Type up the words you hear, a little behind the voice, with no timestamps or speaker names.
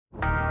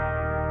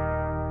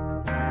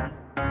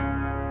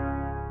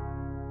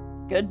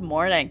Good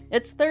morning.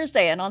 It's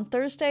Thursday, and on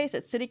Thursdays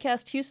at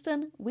CityCast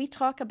Houston, we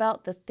talk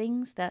about the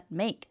things that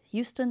make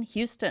Houston,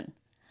 Houston.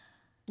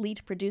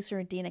 Lead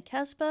producer Dina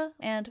Kesba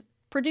and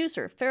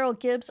producer Farrell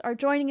Gibbs are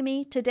joining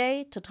me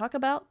today to talk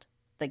about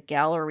the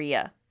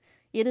Galleria.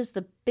 It is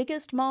the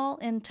biggest mall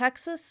in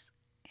Texas,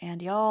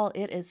 and y'all,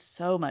 it is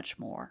so much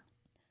more.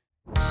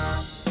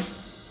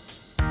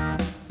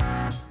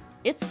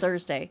 It's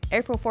Thursday,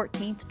 April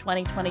 14th,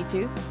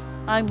 2022.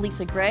 I'm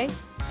Lisa Gray,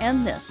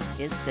 and this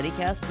is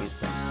CityCast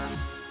Houston.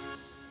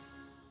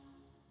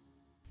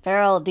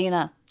 Farrell,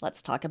 Dina,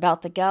 let's talk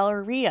about the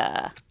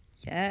Galleria.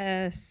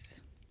 Yes.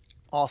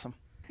 Awesome.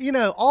 You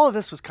know, all of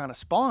this was kind of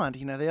spawned.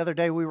 You know, the other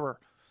day we were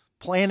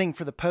planning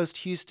for the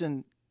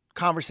post-Houston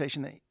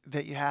conversation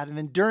that you had. And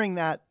then during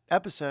that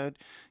episode,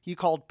 you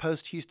called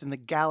post-Houston the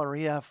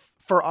Galleria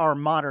for our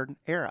modern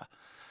era.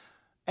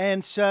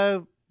 And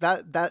so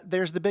that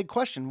there's the big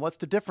question. What's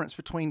the difference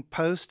between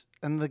post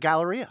and the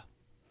Galleria?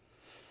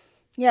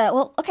 Yeah,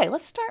 well, okay,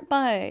 let's start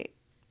by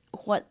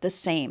what the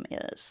same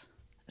is.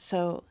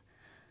 So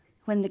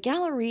when the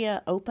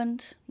Galleria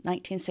opened,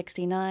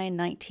 1969,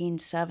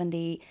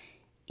 1970,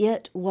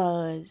 it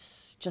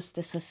was just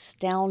this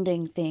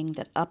astounding thing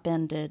that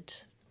upended,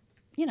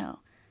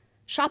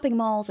 shopping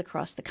malls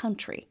across the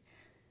country.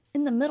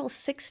 In the middle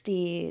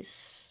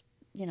 60s,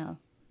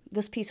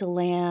 this piece of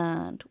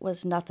land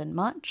was nothing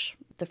much.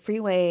 The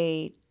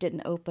freeway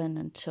didn't open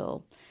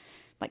until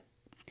like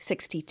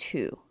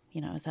 62,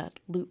 that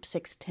Loop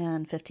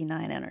 610,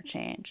 59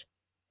 interchange.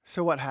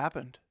 So what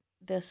happened?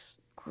 This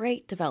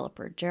great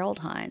developer, Gerald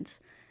Hines,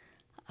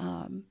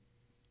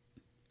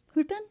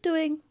 who'd been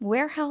doing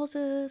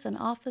warehouses and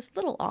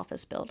little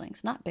office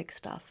buildings, not big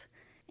stuff.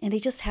 And he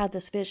just had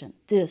this vision.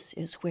 This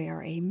is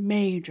where a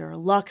major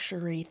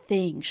luxury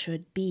thing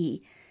should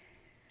be.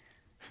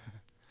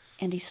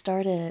 And he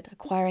started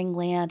acquiring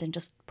land and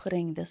just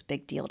putting this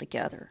big deal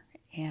together.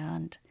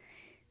 And,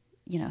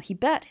 he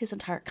bet his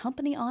entire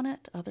company on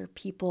it. Other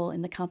people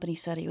in the company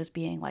said he was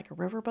being like a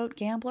riverboat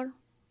gambler.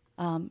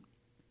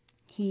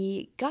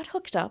 He got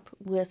hooked up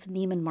with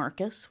Neiman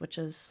Marcus, which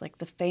is like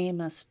the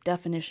famous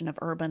definition of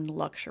urban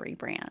luxury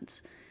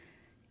brands.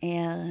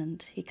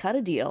 And he cut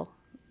a deal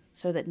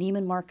so that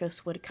Neiman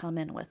Marcus would come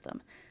in with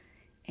them.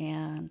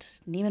 And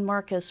Neiman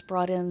Marcus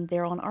brought in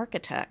their own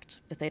architect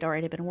that they'd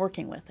already been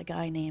working with, a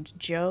guy named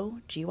Joe,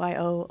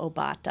 Gyo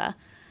Obata,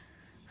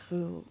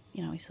 who,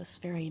 he's this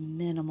very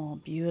minimal,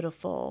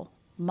 beautiful,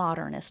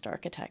 modernist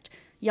architect,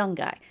 young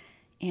guy.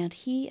 And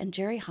he and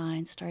Jerry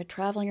Hines started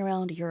traveling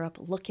around Europe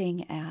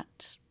looking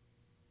at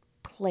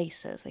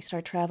places. They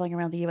started traveling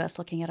around the U.S.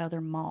 looking at other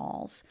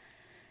malls.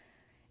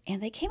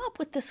 And they came up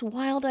with this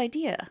wild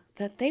idea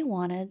that they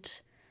wanted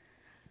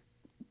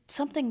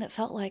something that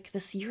felt like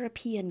this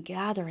European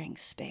gathering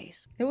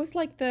space. It was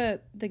like the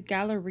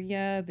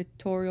Galleria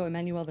Vittorio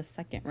Emanuele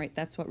II, right?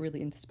 That's what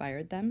really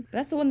inspired them.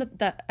 That's the one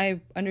that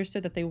I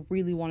understood that they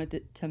really wanted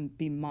it to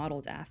be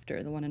modeled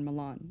after, the one in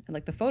Milan. And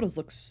the photos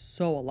look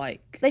so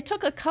alike. They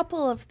took a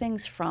couple of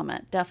things from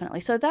it, definitely.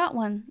 So that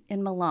one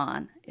in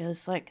Milan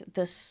is like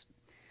this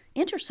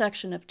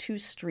intersection of two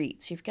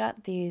streets. You've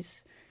got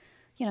these,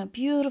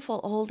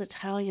 beautiful old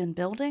Italian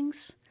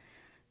buildings.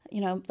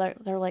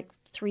 They're like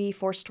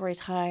 3-4 stories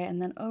high, and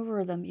then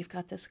over them you've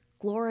got this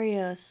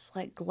glorious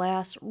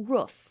glass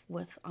roof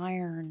with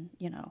iron,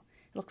 it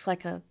looks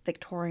like a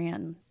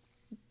Victorian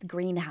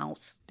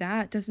greenhouse.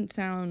 That doesn't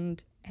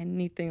sound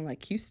anything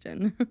like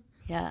Houston.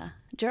 Yeah.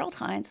 Gerald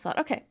Hines thought,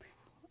 okay,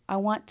 I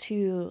want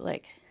to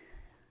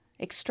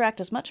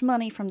extract as much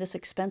money from this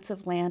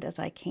expensive land as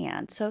I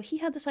can. So he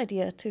had this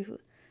idea to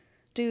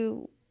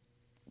do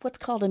what's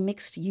called a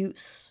mixed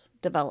use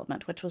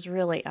development, which was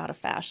really out of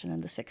fashion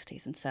in the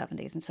 60s and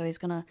 70s. And so he's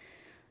going to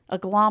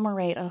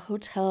agglomerate a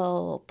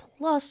hotel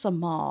plus a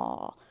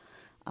mall,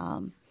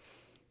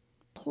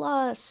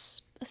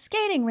 plus a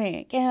skating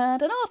rink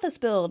and an office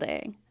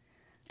building.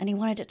 And he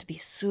wanted it to be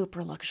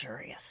super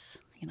luxurious,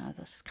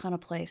 this kind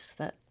of place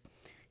that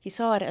he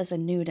saw it as a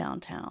new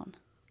downtown.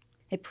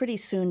 It pretty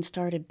soon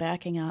started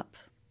backing up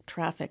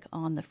traffic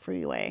on the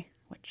freeway,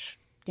 which,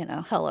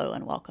 hello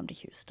and welcome to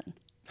Houston.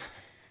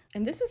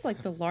 And this is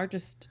the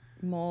largest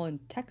mall in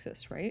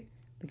Texas, right?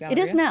 The Galleria?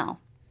 It is now.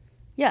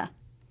 Yeah.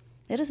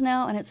 It is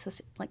now, and it's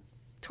this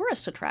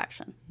tourist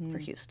attraction for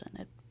Houston.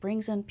 It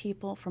brings in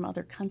people from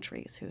other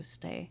countries who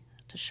stay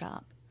to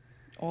shop.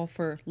 All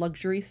for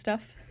luxury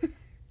stuff?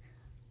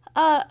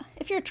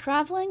 If you're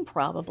traveling,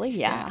 probably,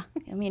 yeah.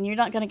 I mean, you're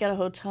not going to get a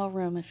hotel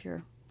room if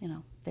you're,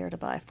 there to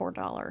buy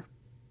 $4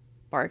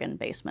 bargain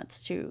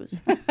basements shoes.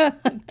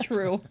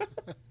 True.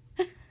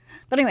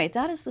 But anyway,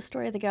 that is the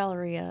story of the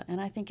Galleria, and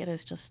I think it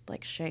has just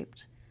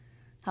shaped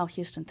how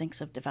Houston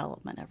thinks of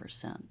development ever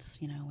since.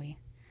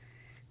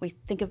 We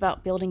think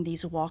about building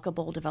these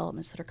walkable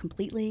developments that are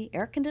completely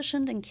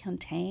air-conditioned and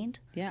contained.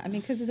 Yeah, I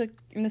mean, because it's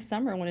in the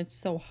summer when it's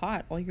so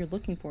hot, all you're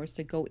looking for is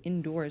to go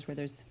indoors where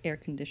there's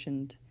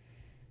air-conditioned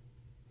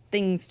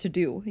things to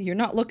do. You're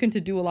not looking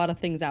to do a lot of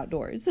things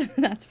outdoors,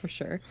 that's for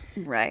sure.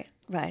 Right.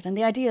 And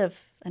the idea of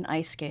an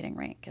ice skating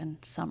rink in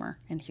summer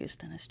in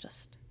Houston is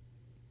just,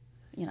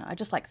 I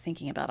just like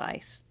thinking about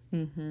ice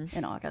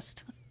in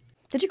August.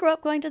 Did you grow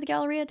up going to the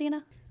Galleria,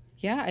 Dina?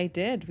 Yeah, I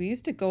did. We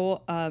used to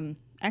go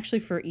actually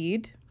for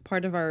Eid,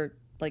 part of our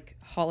like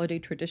holiday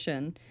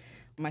tradition.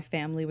 My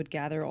family would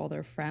gather all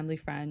their family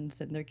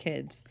friends and their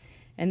kids,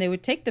 and they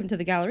would take them to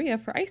the Galleria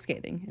for ice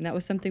skating. And that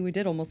was something we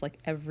did almost like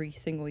every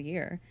single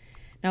year.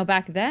 Now,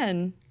 back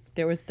then,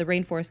 there was the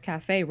Rainforest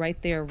Cafe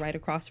right there, right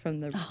across from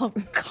the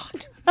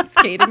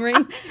skating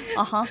rink,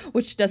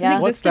 which doesn't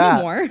exist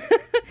anymore.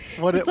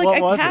 It's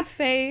like a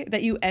cafe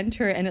that you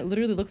enter, and it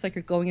literally looks like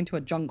you're going into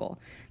a jungle.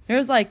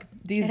 There's like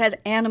these. It has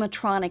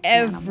animatronic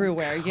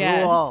everywhere, animals.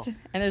 yes. Cool.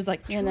 And there's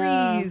like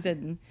trees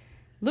and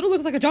literally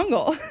looks like a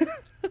jungle.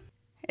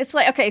 It's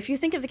like, okay, if you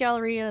think of the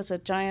Galleria as a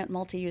giant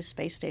multi-use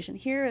space station,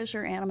 here is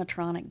your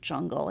animatronic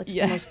jungle. It's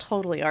the most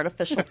totally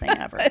artificial thing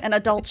ever. And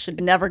adults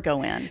should never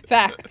go in.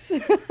 Facts.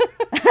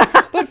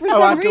 But for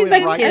some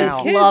reason, kids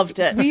loved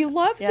it. We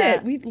loved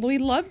it. We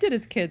loved it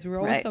as kids. We were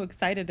always so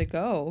excited to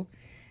go.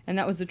 And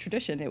that was the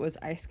tradition. It was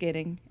ice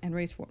skating and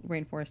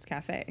Rainforest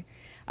Cafe.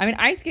 I mean,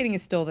 ice skating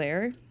is still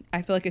there.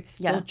 I feel like it's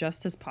still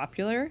just as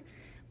popular.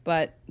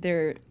 But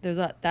there's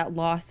that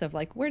loss of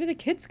like, where do the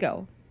kids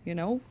go? You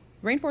know?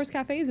 Rainforest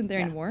Cafe isn't there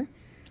anymore.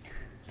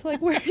 It's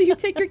like, where do you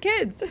take your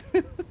kids?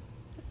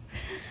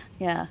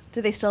 Yeah.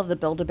 Do they still have the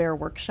Build-A-Bear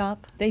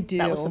workshop? They do.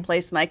 That was the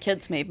place my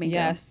kids made me go.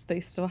 Yes, they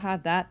still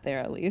have that there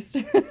at least.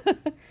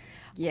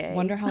 Yay.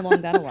 Wonder how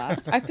long that'll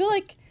last. I feel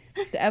like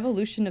the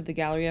evolution of the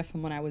Galleria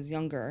from when I was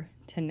younger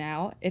to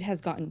now, it has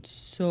gotten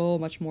so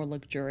much more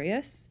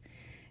luxurious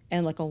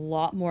and like a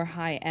lot more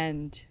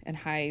high-end and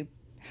high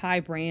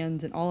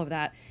brands and all of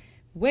that.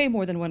 Way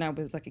more than when I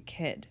was like a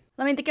kid.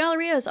 I mean, the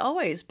Galleria has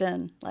always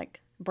been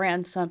like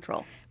brand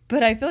central.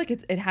 But I feel like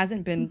it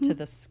hasn't been to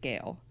the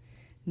scale.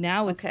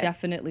 Now it's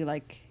definitely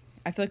like,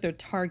 I feel like their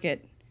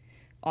target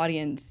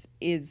audience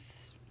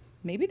is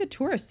maybe the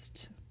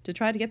tourist, to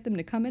try to get them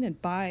to come in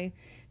and buy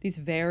these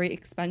very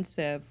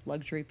expensive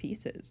luxury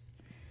pieces.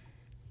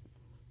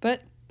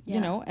 But,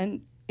 you know,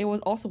 and it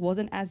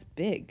wasn't as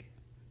big.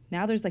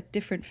 Now there's like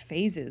different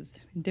phases,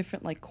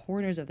 different like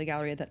corners of the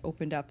Galleria that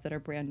opened up that are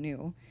brand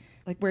new.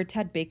 Like where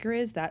Ted Baker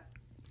is, that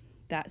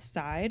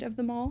side of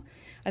the mall,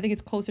 I think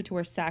it's closer to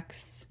where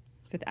Saks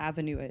Fifth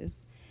Avenue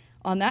is.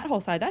 On that whole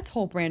side, that's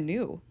whole brand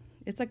new.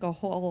 It's like a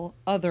whole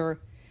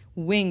other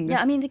wing.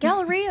 Yeah, I mean, the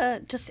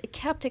Galleria it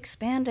kept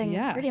expanding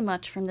pretty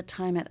much from the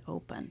time it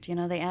opened. You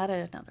know, they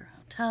added another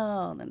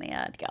hotel, then they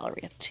add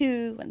Galleria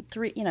 2 and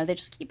 3. You know, they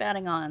just keep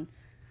adding on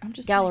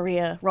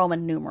Galleria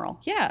Roman numeral.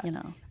 Yeah. You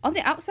know. On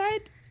the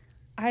outside,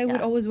 I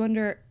would always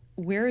wonder,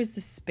 where is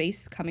the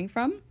space coming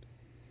from?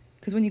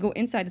 Because when you go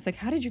inside, it's like,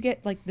 how did you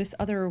get like this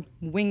other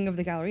wing of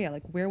the Galleria?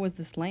 Like, where was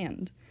this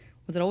land?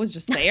 Was it always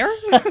just there?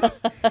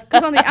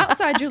 Because on the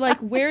outside, you're like,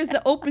 where's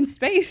the open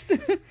space?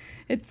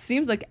 It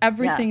seems like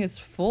everything is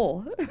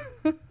full.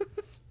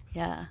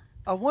 Yeah.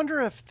 I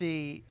wonder if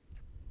the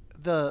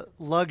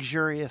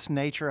luxurious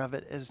nature of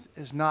it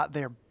is not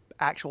their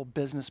actual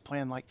business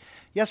plan. Like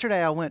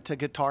yesterday, I went to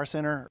Guitar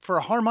Center for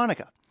a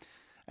harmonica,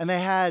 and they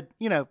had,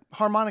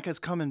 harmonicas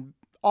come in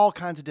all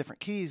kinds of different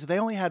keys. They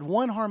only had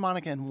one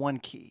harmonica and one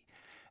key.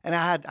 And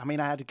I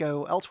had to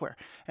go elsewhere.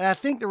 And I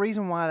think the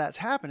reason why that's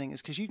happening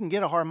is because you can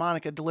get a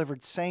harmonica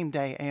delivered same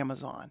day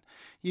Amazon.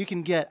 You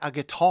can get a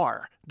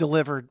guitar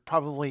delivered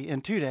probably in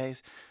 2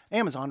 days,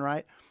 Amazon,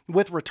 right?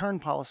 With return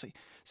policy.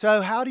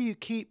 So how do you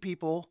keep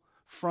people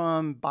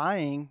from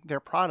buying their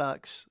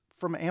products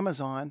from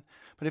Amazon?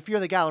 But if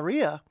you're the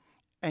Galleria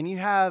and you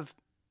have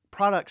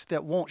products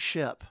that won't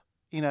ship,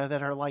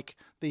 that are like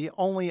the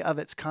only of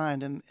its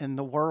kind in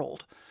the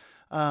world,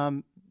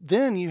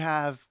 then you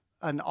have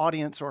an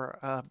audience or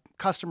a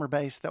customer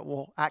base that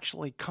will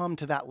actually come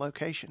to that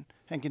location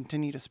and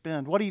continue to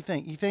spend. What do you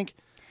think?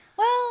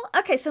 Well,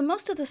 okay, so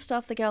most of the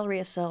stuff the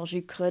Galleria sells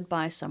you could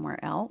buy somewhere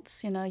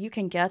else. You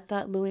can get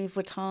that Louis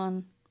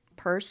Vuitton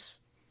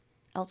purse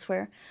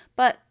elsewhere,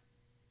 but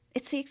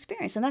it's the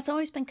experience. And that's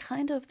always been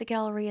kind of the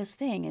Galleria's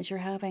thing, is you're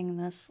having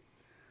this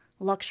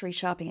luxury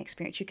shopping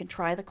experience. You can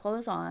try the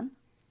clothes on.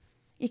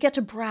 You get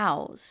to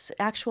browse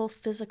actual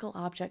physical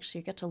objects.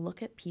 You get to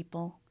look at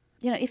people.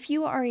 If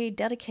you are a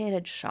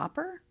dedicated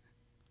shopper,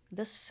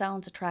 this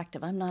sounds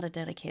attractive. I'm not a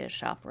dedicated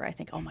shopper. I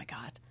think, oh my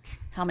God,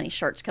 how many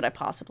shirts could I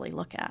possibly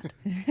look at?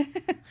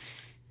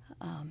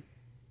 And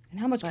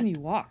how much can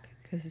you walk?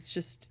 Because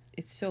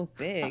it's so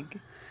big.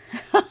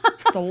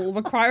 So it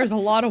requires a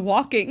lot of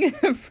walking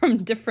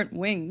from different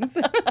wings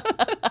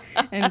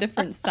and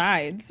different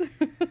sides.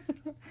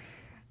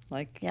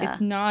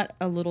 It's not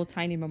a little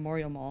tiny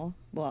Memorial Mall.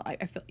 Well,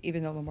 I feel,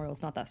 even though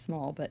Memorial's not that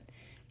small, but,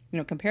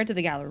 compared to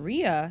the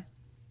Galleria,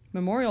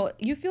 Memorial,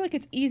 you feel like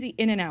it's easy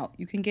in and out.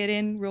 You can get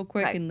in real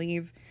quick and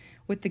leave.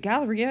 With the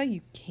Galleria,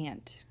 you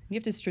can't. You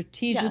have to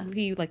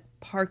strategically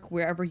park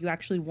wherever you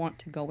actually want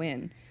to go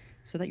in,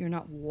 so that you're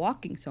not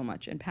walking so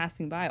much and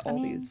passing by all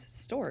these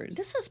stores.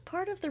 This is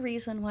part of the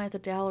reason why the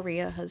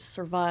Galleria has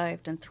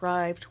survived and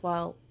thrived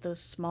while those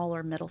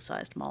smaller,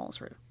 middle-sized malls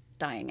were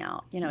dying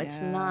out.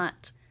 It's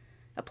not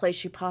a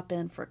place you pop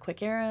in for a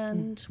quick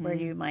errand where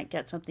you might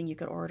get something you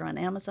could order on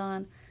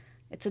Amazon.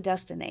 It's a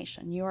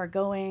destination. You are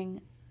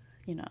going,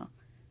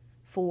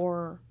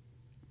 for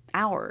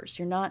hours.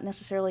 You're not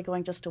necessarily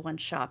going just to one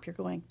shop. You're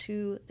going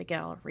to the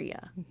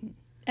Galleria. Mm-hmm.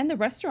 And the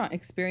restaurant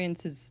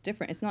experience is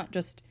different. It's not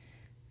just,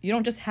 you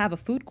don't just have a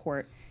food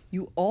court.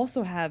 You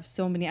also have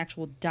so many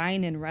actual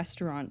dine-in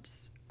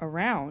restaurants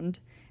around,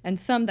 and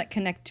some that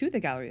connect to the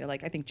Galleria.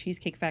 Like I think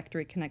Cheesecake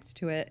Factory connects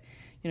to it.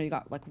 You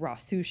got like raw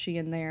sushi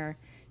in there.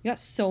 You got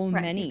so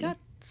many. You got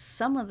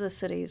some of the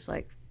city's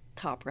like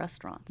top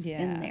restaurants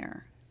in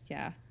there.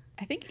 Yeah.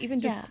 I think even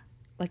just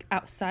like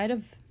outside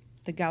of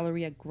the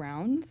Galleria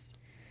grounds,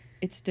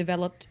 it's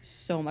developed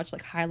so much.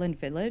 Like Highland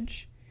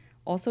Village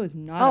also is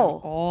not at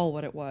all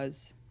what it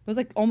was. It was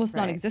like almost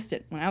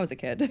non-existent when I was a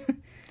kid.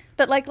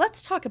 But like,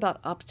 let's talk about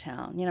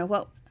Uptown.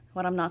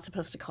 What I'm not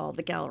supposed to call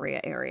the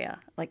Galleria area.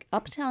 Like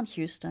Uptown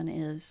Houston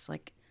is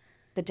like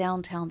the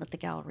downtown that the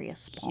Galleria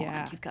spawned.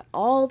 Yeah. You've got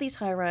all these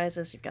high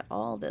rises. You've got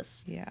all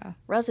this Yeah.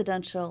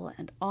 residential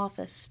and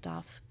office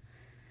stuff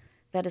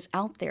that is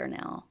out there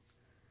now.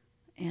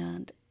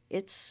 And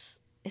it's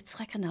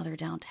like another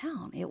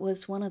downtown. It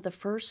was one of the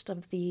first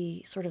of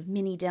the sort of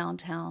mini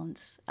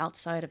downtowns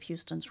outside of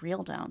Houston's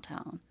real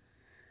downtown.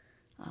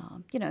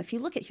 If you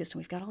look at Houston,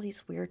 we've got all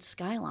these weird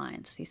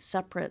skylines, these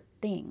separate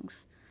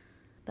things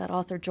that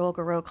author Joel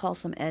Garreau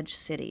calls them edge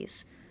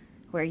cities,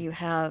 where you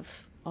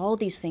have all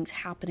these things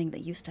happening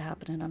that used to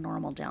happen in a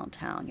normal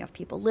downtown. You have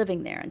people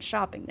living there and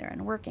shopping there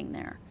and working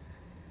there.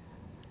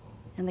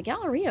 And the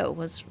Galleria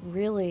was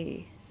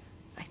really,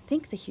 I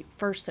think, the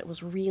first that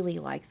was really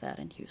like that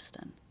in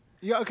Houston.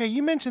 Yeah, okay,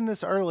 you mentioned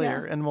this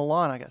earlier in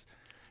Milan, I guess.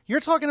 You're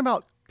talking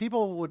about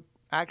people would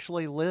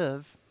actually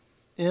live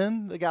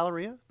in the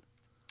Galleria?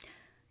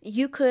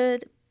 You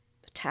could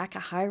tack a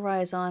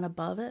high-rise on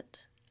above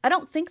it. I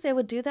don't think they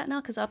would do that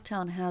now because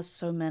Uptown has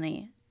so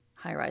many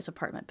high-rise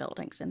apartment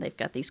buildings, and they've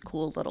got these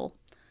cool little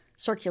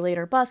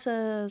circulator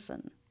buses,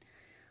 and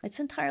it's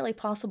entirely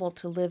possible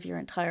to live your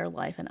entire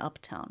life in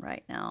Uptown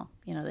right now.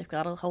 They've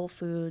got a Whole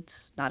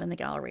Foods, not in the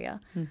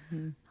Galleria,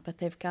 but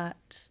they've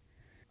got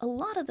a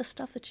lot of the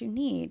stuff that you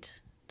need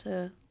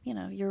to,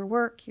 your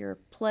work, your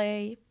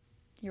play,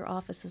 your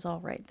office is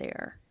all right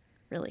there,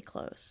 really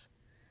close.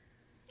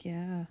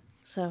 Yeah.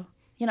 So,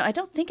 I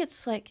don't think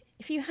it's like,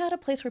 if you had a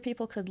place where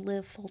people could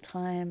live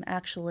full-time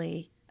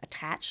actually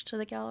attached to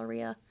the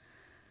Galleria,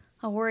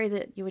 I worry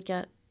that you would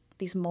get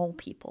these mole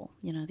people,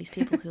 these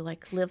people who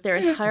like live their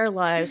entire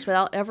lives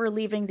without ever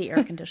leaving the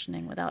air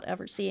conditioning, without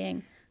ever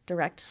seeing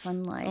direct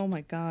sunlight. Oh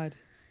my God.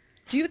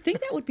 Do you think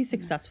that would be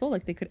successful?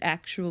 Like they could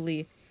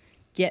actually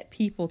get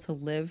people to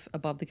live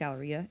above the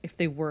Galleria if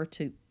they were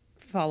to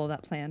follow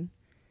that plan?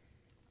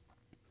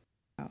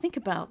 Think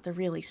about the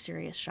really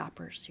serious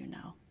shoppers,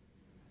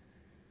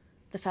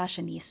 the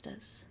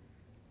fashionistas.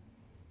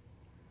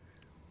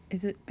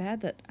 Is it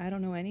bad that I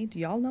don't know any? Do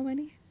y'all know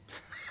any?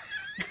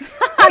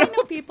 I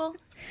know people.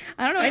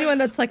 I don't know anyone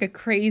that's like a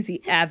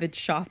crazy avid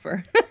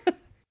shopper.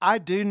 I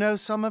do know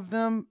some of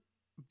them,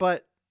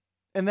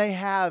 and they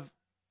have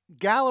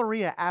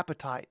Galleria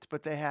appetites,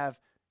 but they have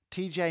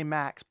TJ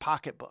Maxx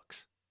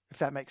pocketbooks, if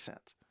that makes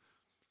sense.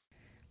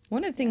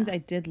 One of the things I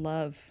did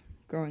love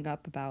growing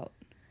up about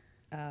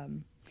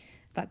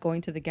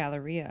going to the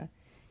Galleria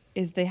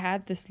is they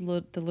had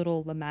the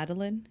little La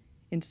Madeleine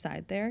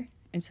inside there.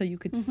 And so you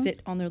could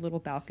sit on their little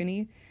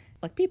balcony,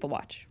 like people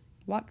watch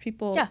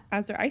people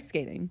as they're ice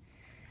skating.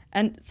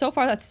 And so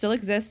far that still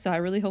exists, so I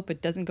really hope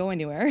it doesn't go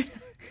anywhere.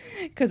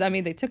 Because,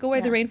 they took away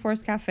the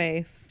Rainforest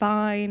Cafe.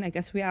 Fine, I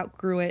guess we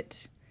outgrew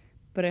it.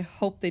 But I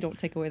hope they don't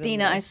take away the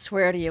Dina, I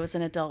swear to you, as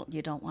an adult,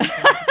 you don't want to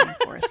go to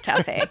the Rainforest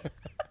Cafe.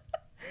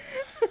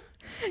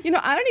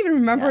 I don't even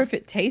remember if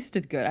it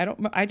tasted good.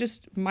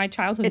 My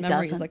childhood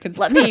memory is like...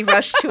 Let me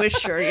rush to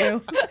assure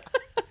you.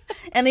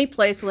 Any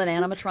place with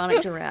an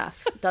animatronic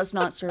giraffe does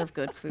not serve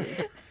good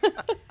food.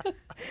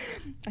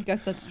 I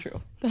guess that's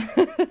true.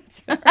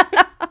 That's fair.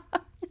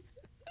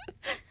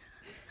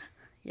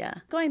 Yeah.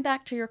 Going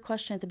back to your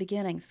question at the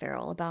beginning,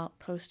 Farrell, about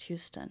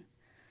post-Houston,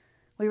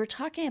 we were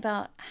talking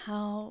about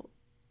how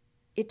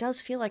it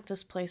does feel like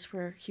this place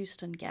where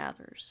Houston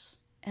gathers.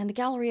 And the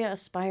Galleria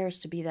aspires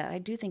to be that. I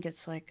do think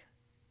it's like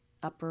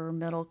upper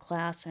middle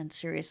class and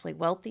seriously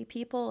wealthy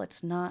people.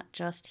 It's not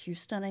just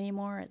Houston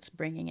anymore. It's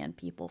bringing in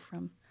people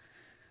from,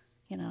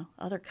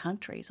 other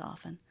countries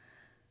often.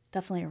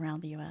 Definitely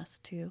around the U.S.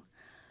 too.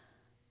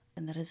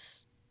 And that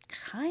is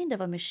kind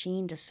of a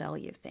machine to sell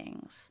you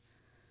things.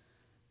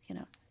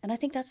 And I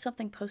think that's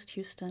something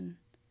post-Houston,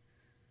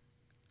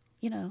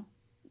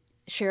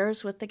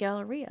 shares with the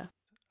Galleria.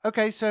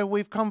 Okay, so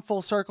we've come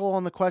full circle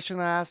on the question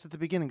I asked at the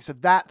beginning. So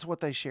that's what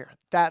they share.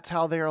 That's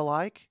how they're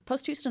alike.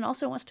 Post-Houston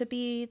also wants to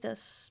be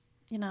this,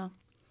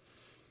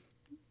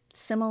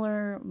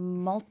 similar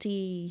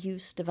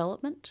multi-use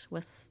development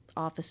with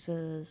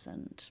offices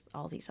and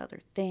all these other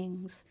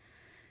things.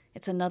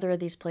 It's another of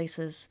these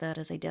places that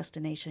is a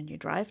destination you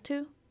drive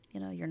to.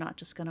 You're not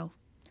just going to...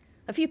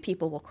 A few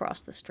people will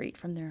cross the street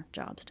from their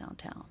jobs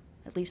downtown.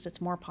 At least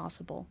it's more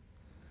possible,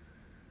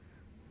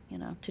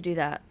 to do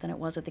that than it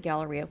was at the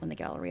Galleria when the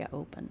Galleria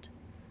opened.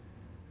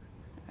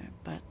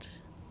 But,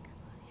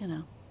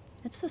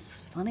 It's this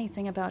funny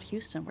thing about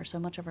Houston where so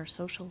much of our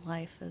social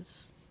life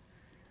is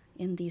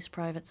in these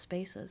private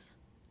spaces.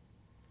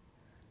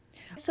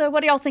 So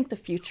what do y'all think the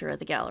future of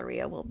the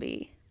Galleria will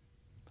be?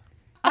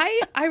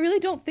 I really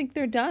don't think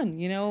they're done.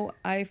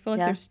 I feel like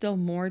Yeah. there's still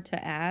more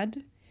to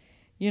add.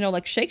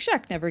 Like Shake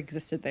Shack never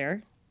existed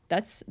there.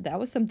 That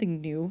was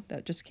something new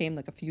that just came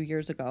like a few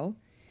years ago.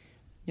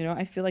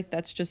 I feel like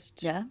that's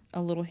just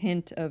a little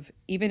hint of,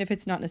 even if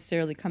it's not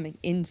necessarily coming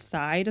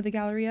inside of the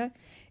Galleria,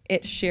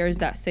 it shares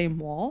that same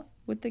wall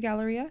with the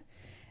Galleria.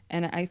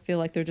 And I feel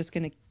like they're just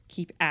going to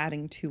keep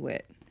adding to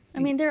it. I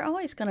mean, they're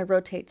always going to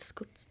rotate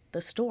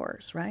the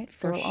stores, right?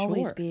 There will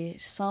always sure. be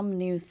some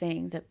new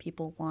thing that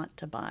people want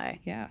to buy.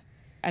 Yeah.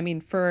 I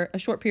mean, for a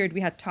short period,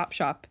 we had Top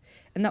Shop,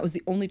 and that was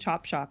the only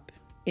Top Shop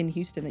in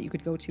Houston that you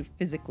could go to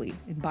physically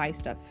and buy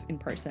stuff in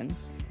person.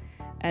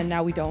 And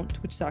now we don't,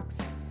 which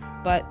sucks.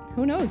 But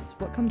who knows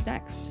what comes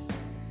next?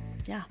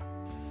 Yeah.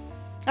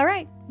 All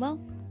right.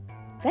 Well,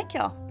 thank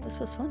y'all. This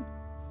was fun.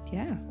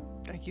 Yeah.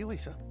 Thank you,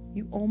 Lisa.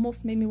 You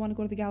almost made me want to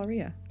go to the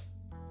Galleria.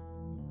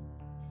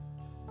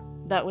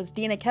 That was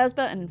Dina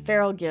Kesba and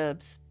Farrell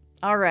Gibbs.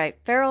 All right,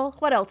 Farrell,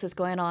 what else is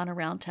going on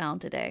around town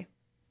today?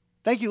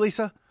 Thank you,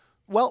 Lisa.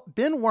 Well,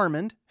 Ben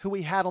Wermond, who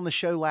we had on the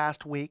show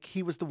last week,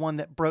 he was the one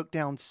that broke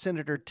down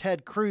Senator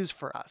Ted Cruz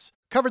for us.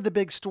 Covered the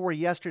big story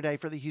yesterday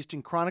for the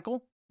Houston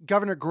Chronicle.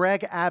 Governor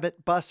Greg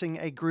Abbott busing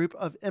a group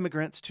of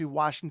immigrants to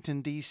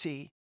Washington,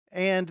 D.C.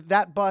 And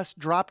that bus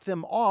dropped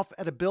them off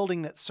at a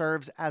building that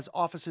serves as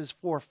offices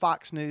for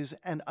Fox News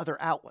and other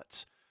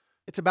outlets.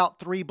 It's about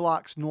 3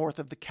 blocks north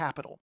of the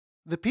Capitol.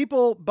 The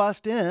people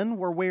bussed in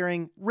were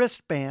wearing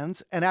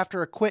wristbands, and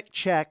after a quick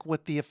check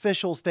with the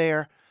officials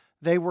there,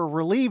 they were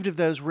relieved of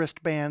those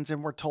wristbands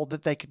and were told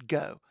that they could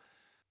go.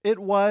 It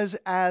was,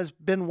 as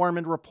Ben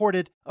Wermond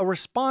reported, a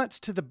response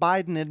to the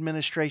Biden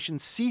administration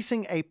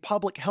ceasing a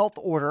public health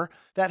order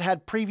that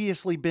had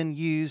previously been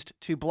used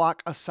to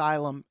block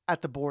asylum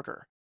at the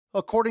border.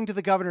 According to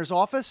the governor's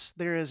office,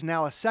 there is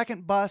now a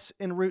second bus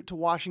en route to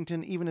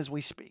Washington even as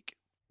we speak.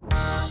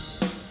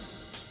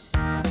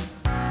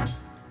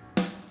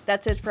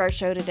 That's it for our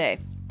show today.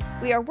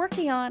 We are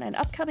working on an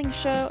upcoming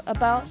show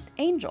about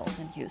angels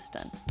in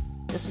Houston.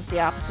 This is the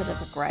opposite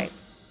of a gripe.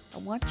 I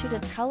want you to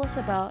tell us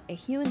about a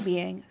human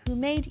being who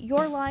made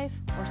your life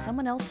or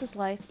someone else's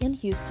life in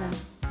Houston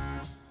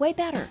way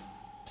better.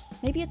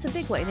 Maybe it's a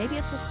big way, maybe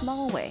it's a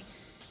small way.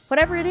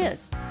 Whatever it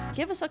is,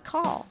 give us a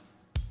call.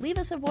 Leave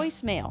us a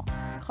voicemail.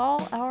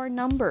 Call our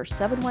number,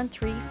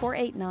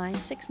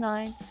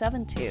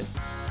 713-489-6972.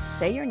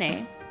 Say your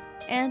name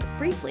and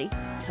briefly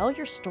tell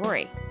your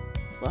story.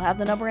 We'll have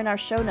the number in our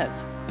show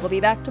notes. We'll be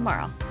back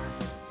tomorrow.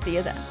 See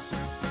you then.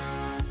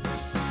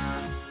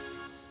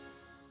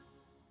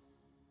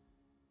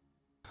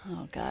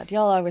 Oh, God.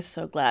 Y'all, I was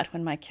so glad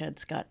when my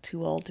kids got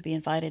too old to be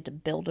invited to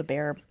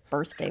Build-A-Bear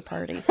birthday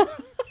parties.